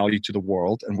create value to the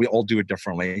world. And we all do it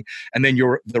differently. And then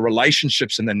the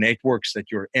relationships and the networks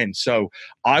that you're in. So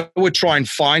I would try and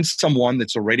find someone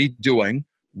that's already doing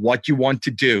what you want to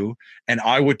do. And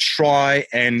I would try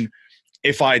and,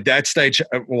 if I at that stage,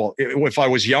 if I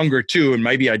was younger too, and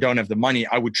maybe I don't have the money,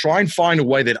 I would try and find a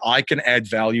way that I can add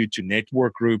value to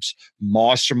network groups,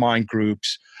 mastermind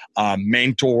groups,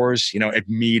 mentors, at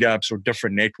meetups or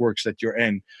different networks that you're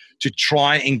in, to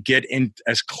try and get in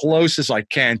as close as I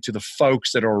can to the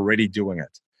folks that are already doing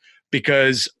it.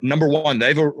 Because number one,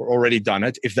 they've already done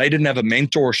it. If they didn't have a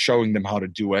mentor showing them how to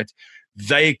do it,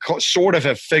 they sort of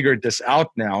have figured this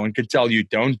out now and can tell you,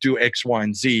 don't do X, Y,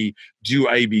 and Z, do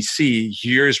ABC.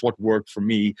 Here's what worked for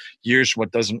me. Here's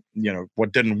what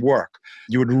what didn't work.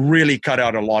 You would really cut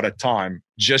out a lot of time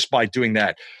just by doing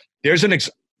that. There's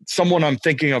someone I'm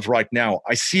thinking of right now.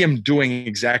 I see him doing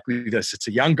exactly this. It's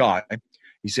a young guy.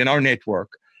 He's in our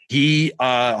network. He,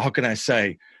 how can I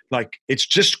say, it's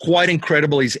just quite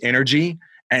incredible, his energy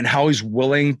and how he's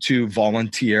willing to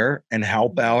volunteer and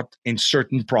help out in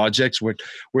certain projects where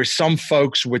some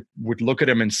folks would look at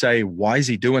him and say, why is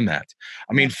he doing that?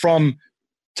 I mean, from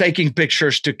taking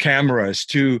pictures to cameras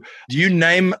to, you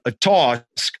name a task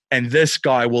and this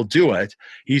guy will do it.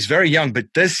 He's very young, but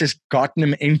this has gotten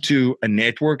him into a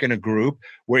network and a group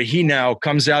where he now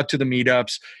comes out to the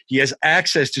meetups. He has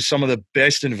access to some of the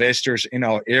best investors in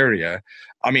our area.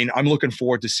 I mean, I'm looking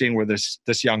forward to seeing where this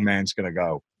young man's going to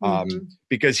go,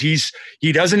 because he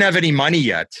doesn't have any money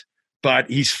yet, but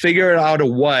he's figured out a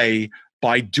way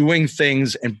by doing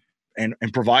things and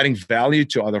providing value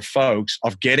to other folks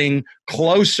of getting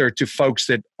closer to folks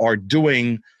that are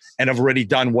doing and have already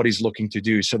done what he's looking to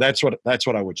do. So that's what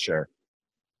I would share.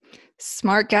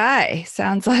 Smart guy.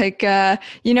 Sounds like, Very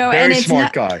and it's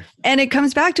smart guy. And it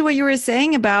comes back to what you were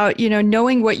saying about,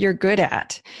 knowing what you're good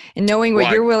at and knowing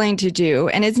what you're willing to do.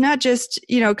 And it's not just,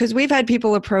 because we've had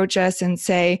people approach us and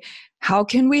say, how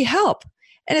can we help?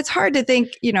 And it's hard to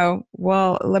think,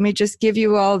 well, let me just give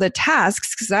you all the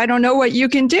tasks because I don't know what you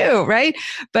can do, right?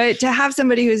 But to have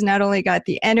somebody who's not only got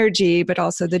the energy, but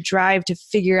also the drive to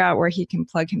figure out where he can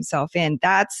plug himself in,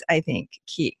 that's, I think,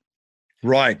 key.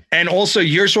 Right. And also,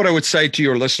 here's what I would say to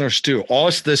your listeners too.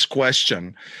 Ask this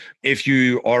question. If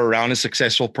you are around a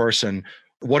successful person,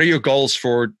 what are your goals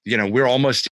for, we're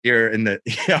almost here in the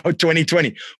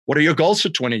 2020. What are your goals for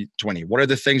 2020? What are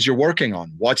the things you're working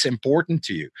on? What's important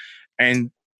to you?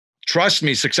 And trust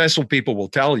me, successful people will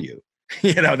tell you.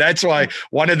 That's why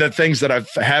one of the things that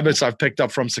habits I've picked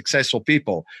up from successful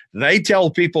people, they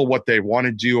tell people what they want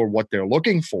to do or what they're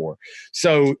looking for.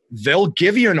 So they'll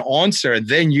give you an answer, and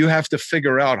then you have to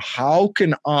figure out, how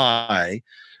can I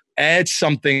add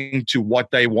something to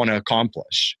what they want to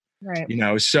accomplish?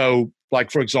 Right. So like,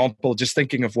 for example, just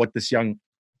thinking of what this young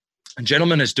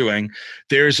gentleman is doing,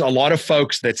 there's a lot of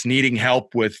folks that's needing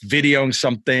help with videoing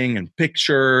something and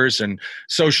pictures and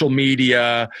social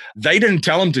media. They didn't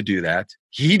tell him to do that.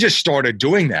 He just started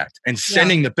doing that and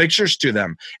sending the pictures to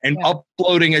them and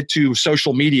uploading it to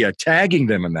social media, tagging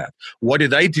them in that. What do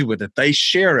they do with it? They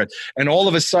share it. And all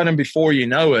of a sudden, before you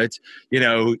know it,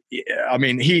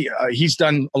 he's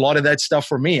done a lot of that stuff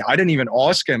for me. I didn't even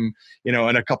ask him, in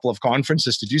a couple of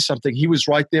conferences to do something. He was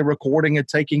right there recording it,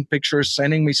 taking pictures,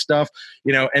 sending me stuff,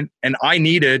 and I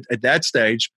needed at that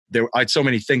stage, I had so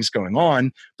many things going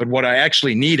on, but what I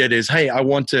actually needed is, hey, I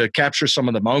want to capture some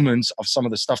of the moments of some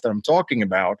of the stuff that I'm talking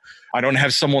about. I don't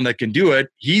have someone that can do it.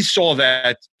 He saw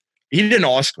that. He didn't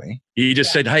ask me. He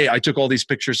just said, hey, I took all these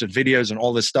pictures and videos and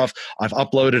all this stuff. I've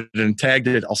uploaded it and tagged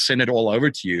it. I'll send it all over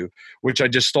to you, which I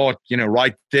just thought,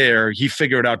 right there, he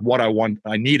figured out what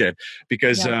I needed.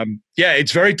 Because,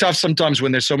 it's very tough sometimes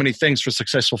when there's so many things for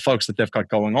successful folks that they've got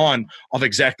going on of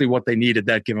exactly what they need at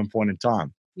that given point in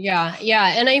time. Yeah.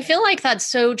 And I feel like that's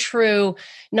so true,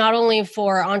 not only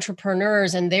for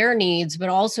entrepreneurs and their needs, but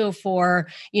also for,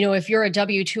 if you're a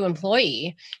W-2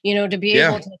 employee, to be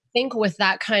able to think with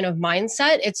that kind of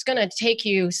mindset, it's going to take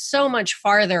you so much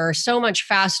farther, so much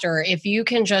faster. If you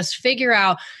can just figure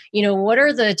out, what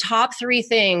are the top 3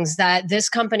 things that this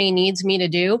company needs me to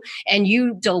do, and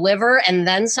you deliver and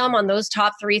then some on those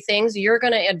top 3 things, you're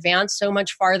going to advance so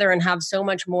much farther and have so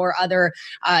much more other,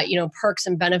 perks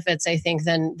and benefits, I think,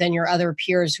 than your other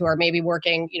peers who are maybe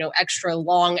working, extra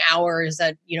long hours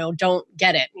that, don't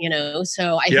get it,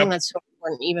 So I think that's so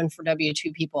important even for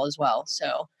W-2 people as well.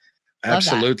 So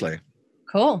absolutely.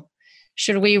 Cool.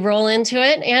 Should we roll into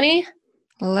it, Annie?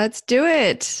 Let's do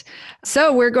it.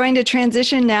 So we're going to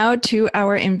transition now to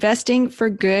our Investing for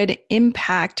Good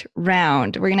impact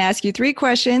round. We're going to ask you 3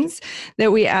 questions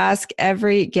that we ask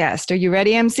every guest. Are you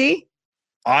ready, MC?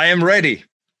 I am ready.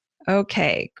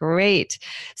 Okay, great.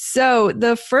 So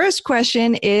the first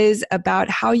question is about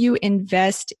how you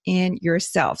invest in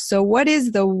yourself. So what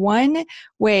is the one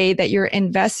way that your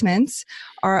investments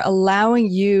are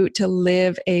allowing you to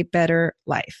live a better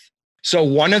life? So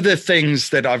one of the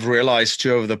things that I've realized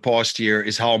too over the past year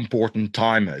is how important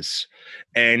time is.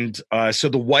 And so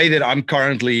the way that I'm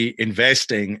currently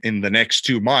investing in the next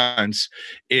 2 months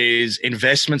is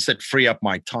investments that free up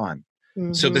my time.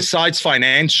 Mm-hmm. So besides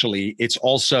financially, it's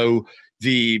also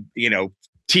the,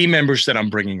 team members that I'm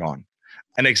bringing on.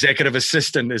 An executive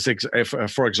assistant is,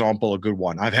 for example, a good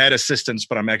one. I've had assistants,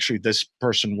 but this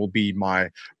person will be my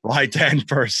right-hand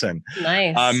person.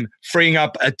 Nice. Freeing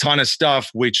up a ton of stuff,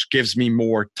 which gives me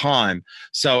more time.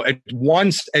 So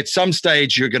at some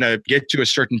stage, you're going to get to a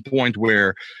certain point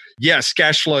where, yes,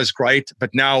 cash flow is great,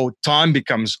 but now time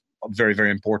becomes very, very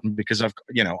important because I've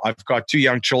got 2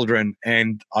 young children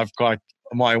and I've got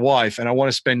my wife, and I want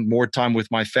to spend more time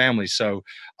with my family. So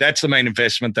that's the main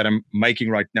investment that I'm making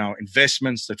right now,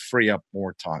 investments that free up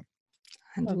more time.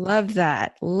 I love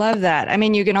that. Love that. I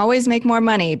mean, you can always make more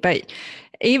money, but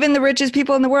even the richest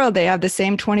people in the world, they have the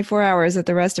same 24 hours that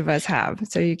the rest of us have.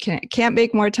 So you can't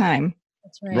make more time.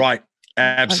 That's right. Right.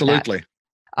 Absolutely.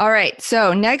 All right.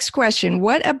 So next question,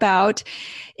 what about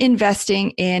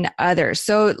investing in others?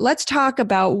 So let's talk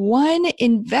about one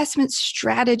investment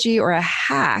strategy or a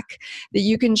hack that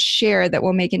you can share that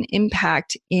will make an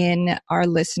impact in our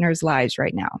listeners' lives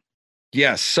right now.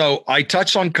 Yes. So I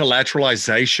touched on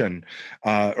collateralization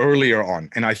earlier on,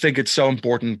 and I think it's so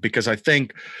important because I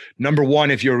think, number one,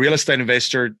 if you're a real estate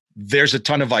investor, there's a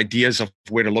ton of ideas of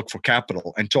where to look for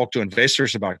capital and talk to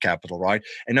investors about capital, right?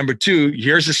 And number 2,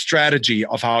 here's a strategy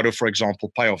of how to, for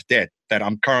example, pay off debt that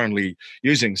I'm currently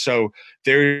using. So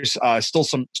there's still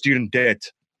some student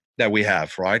debt that we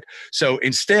have, right? So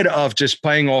instead of just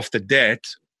paying off the debt,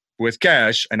 with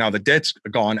cash, and now the debt's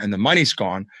gone and the money's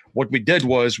gone. What we did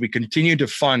was we continued to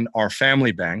fund our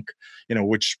family bank,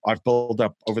 which I've built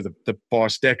up over the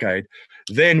past decade.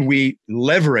 Then we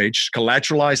leveraged,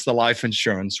 collateralized the life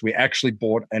insurance. We actually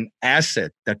bought an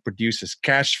asset that produces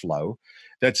cash flow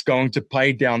that's going to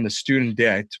pay down the student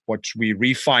debt, which we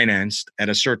refinanced at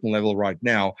a certain level right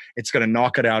now. It's going to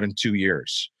knock it out in 2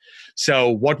 years. So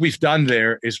what we've done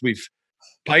there is we've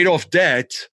paid off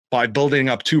debt by building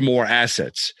up 2 more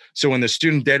assets. So when the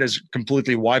student debt is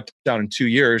completely wiped out in 2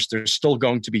 years, there's still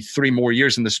going to be 3 more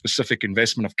years in the specific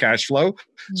investment of cash flow.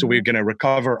 Mm-hmm. So we're going to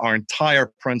recover our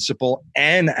entire principal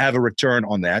and have a return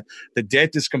on that. The debt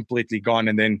is completely gone,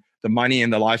 and then the money in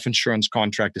the life insurance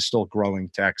contract is still growing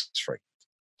tax-free.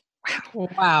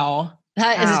 Wow.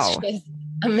 That is just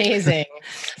amazing.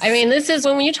 I mean, this is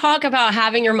when you talk about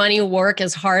having your money work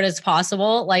as hard as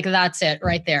possible, like that's it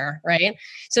right there, right?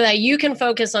 So that you can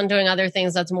focus on doing other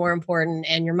things that's more important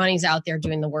and your money's out there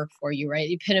doing the work for you, right?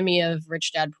 The epitome of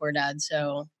rich dad, poor dad.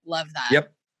 So love that.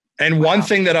 Yep. And one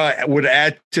thing that I would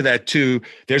add to that too,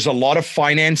 there's a lot of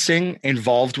financing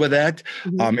involved with that.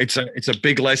 Mm-hmm. It's a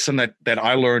big lesson that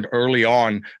I learned early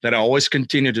on that I always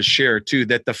continue to share too,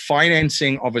 that the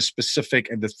financing of a specific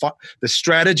and the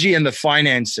strategy and the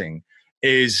financing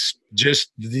is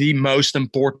just the most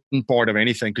important part of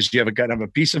anything, because you have a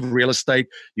piece of real estate,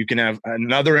 you can have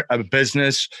a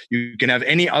business, you can have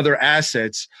any other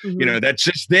assets, mm-hmm. That's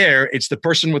just there. It's the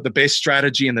person with the best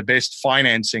strategy and the best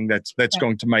financing that's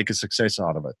going to make a success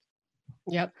out of it.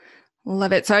 Yep.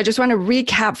 Love it. So I just want to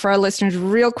recap for our listeners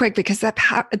real quick, because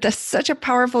that's such a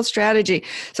powerful strategy.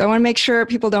 So I want to make sure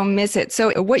people don't miss it.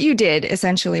 So what you did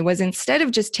essentially was, instead of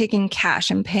just taking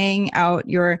cash and paying out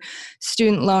your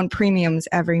student loan premiums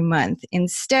every month,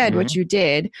 instead, mm-hmm. what you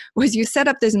did was you set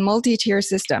up this multi-tier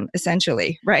system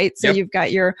essentially, right? So You've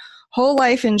got your whole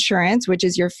life insurance, which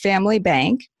is your family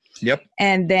bank. Yep.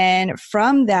 And then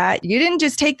from that, you didn't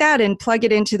just take that and plug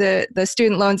it into the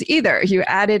student loans either. You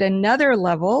added another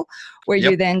level where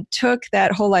you then took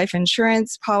that whole life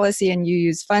insurance policy and you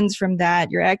use funds from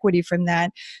that, your equity from that,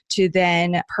 to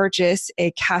then purchase a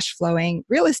cash flowing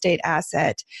real estate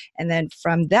asset. And then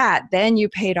from that, then you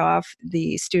paid off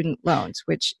the student loans,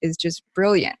 which is just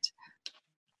brilliant.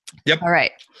 Yep. All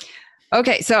right.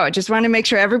 Okay, so I just want to make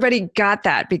sure everybody got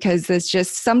that, because it's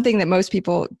just something that most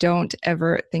people don't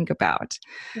ever think about.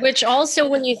 Which also,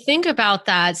 when you think about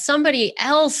that, somebody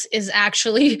else is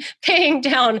actually paying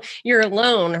down your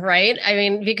loan, right? I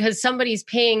mean, because somebody's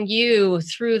paying you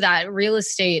through that real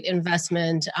estate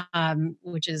investment,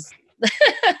 which is...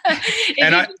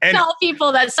 If you tell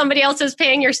people that somebody else is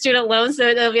paying your student loans,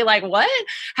 they'll be like, what?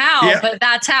 How? Yeah. But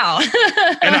that's how.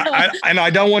 and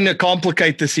I don't want to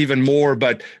complicate this even more,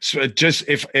 but just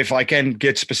if I can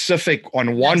get specific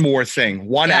on one more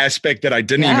thing, aspect that I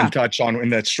didn't even touch on in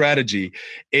that strategy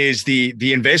is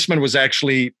the investment was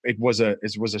actually, it was a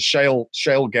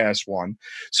shale gas one.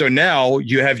 So now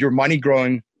you have your money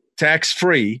growing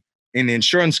tax-free in the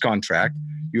insurance contract.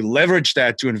 You leverage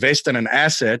that to invest in an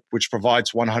asset which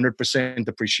provides 100%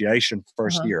 depreciation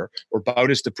first year, or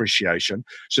bonus depreciation.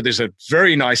 So there's a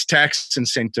very nice tax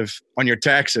incentive on your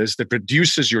taxes that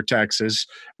reduces your taxes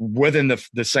within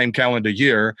the same calendar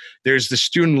year. There's the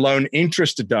student loan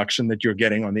interest deduction that you're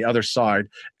getting on the other side.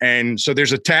 And so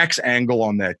there's a tax angle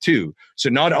on that too. So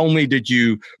not only did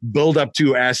you build up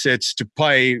 2 assets to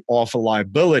pay off a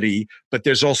liability, but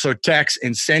there's also tax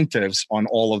incentives on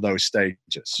all of those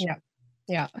stages. Yeah.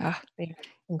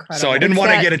 Incredible. So I didn't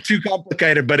want to get it too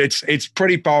complicated, but it's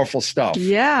pretty powerful stuff.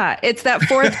 Yeah. It's that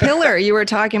fourth pillar you were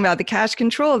talking about, the cash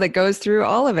control that goes through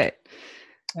all of it.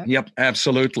 Yep,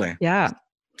 absolutely. Yeah.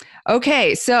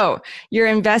 Okay, so you're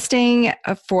investing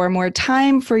for more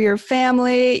time for your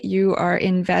family. You are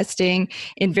investing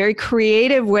in very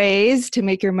creative ways to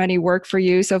make your money work for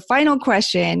you. So final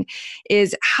question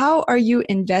is, how are you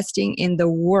investing in the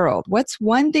world? What's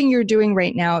one thing you're doing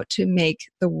right now to make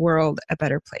the world a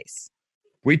better place?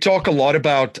 We talk a lot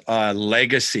about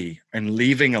legacy and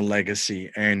leaving a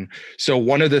legacy. And so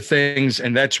one of the things,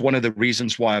 and that's one of the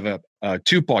reasons why I have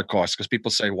 2 podcasts, because people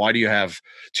say, why do you have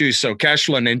 2? So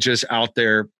Cashflow Ninjas out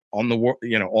there on the world,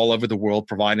 all over the world,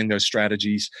 providing those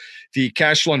strategies. The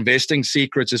Cashflow Investing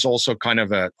Secrets is also kind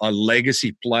of a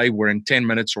legacy play where in 10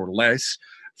 minutes or less,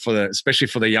 especially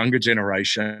for the younger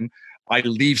generation, I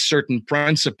leave certain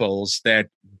principles that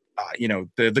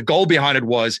the goal behind it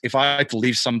was, if I had to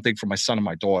leave something for my son and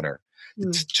my daughter,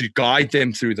 to guide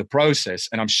them through the process.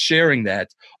 And I'm sharing that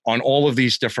on all of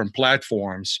these different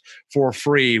platforms for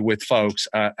free with folks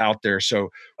out there. So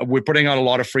we're putting out a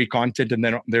lot of free content. And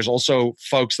then there's also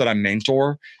folks that I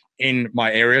mentor in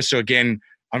my area. So again,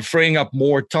 I'm freeing up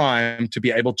more time to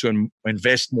be able to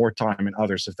invest more time in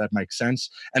others, if that makes sense.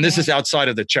 And this is outside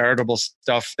of the charitable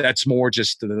stuff. That's more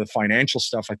just the financial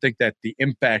stuff. I think that the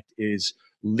impact is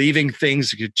leaving things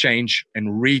that could change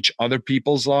and reach other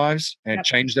people's lives and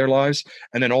change their lives,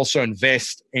 and then also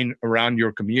invest in around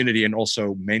your community and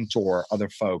also mentor other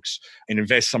folks and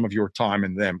invest some of your time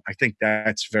in them. I think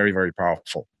that's very, very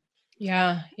powerful.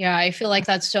 Yeah. I feel like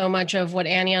that's so much of what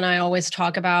Annie and I always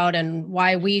talk about, and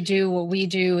why we do what we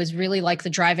do is really like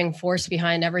the driving force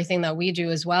behind everything that we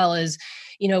do as well. Is,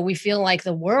 we feel like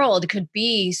the world could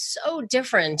be so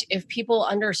different if people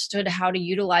understood how to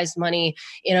utilize money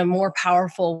in a more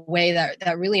powerful way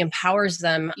that really empowers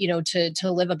them, to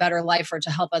live a better life or to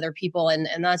help other people.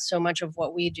 And that's so much of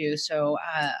what we do. So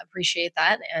appreciate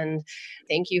that. And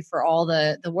thank you for all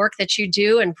the work that you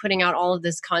do and putting out all of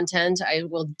this content. I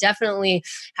will definitely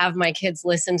have my kids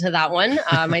listen to that one.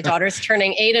 My daughter's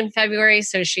turning 8 in February,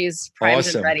 so she's primed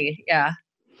and ready. Yeah.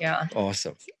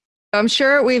 Awesome. I'm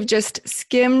sure we've just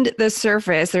skimmed the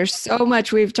surface. There's so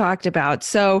much we've talked about.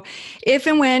 So if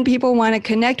and when people want to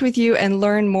connect with you and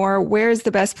learn more, where's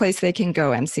the best place they can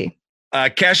go, MC?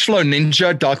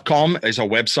 Cashflowninja.com is our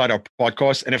website, our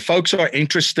podcast. And if folks are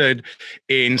interested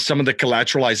in some of the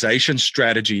collateralization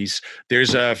strategies,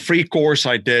 there's a free course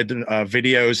I did,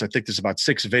 videos. I think there's about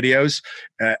 6 videos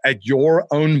at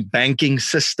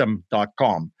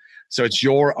yourownbankingsystem.com. So it's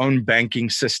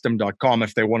yourownbankingsystem.com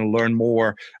if they want to learn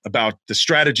more about the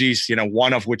strategies,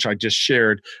 one of which I just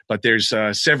shared, but there's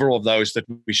several of those that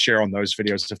we share on those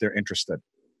videos if they're interested.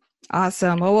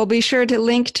 Awesome. Well, we'll be sure to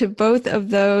link to both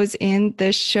of those in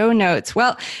the show notes.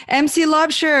 Well, MC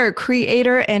Laubscher,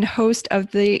 creator and host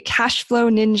of the Cashflow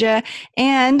Ninja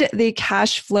and the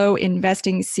Cashflow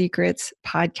Investing Secrets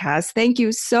podcast. Thank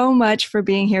you so much for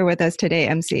being here with us today,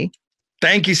 MC.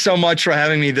 Thank you so much for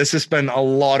having me. This has been a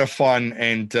lot of fun,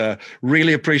 and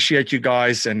really appreciate you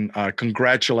guys, and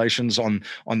congratulations on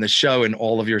the show and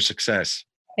all of your success.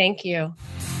 Thank you.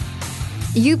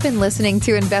 You've been listening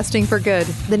to Investing for Good,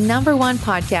 the #1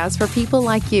 podcast for people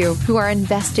like you who are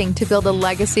investing to build a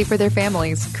legacy for their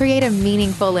families, create a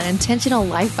meaningful and intentional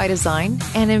life by design,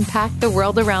 and impact the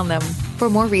world around them. For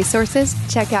more resources,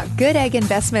 check out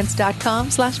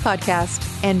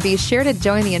goodegginvestments.com/podcast, and be sure to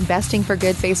join the Investing for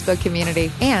Good Facebook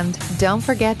community. And don't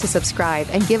forget to subscribe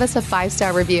and give us a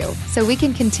 5-star review so we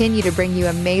can continue to bring you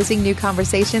amazing new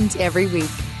conversations every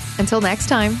week. Until next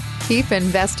time, keep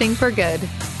investing for good.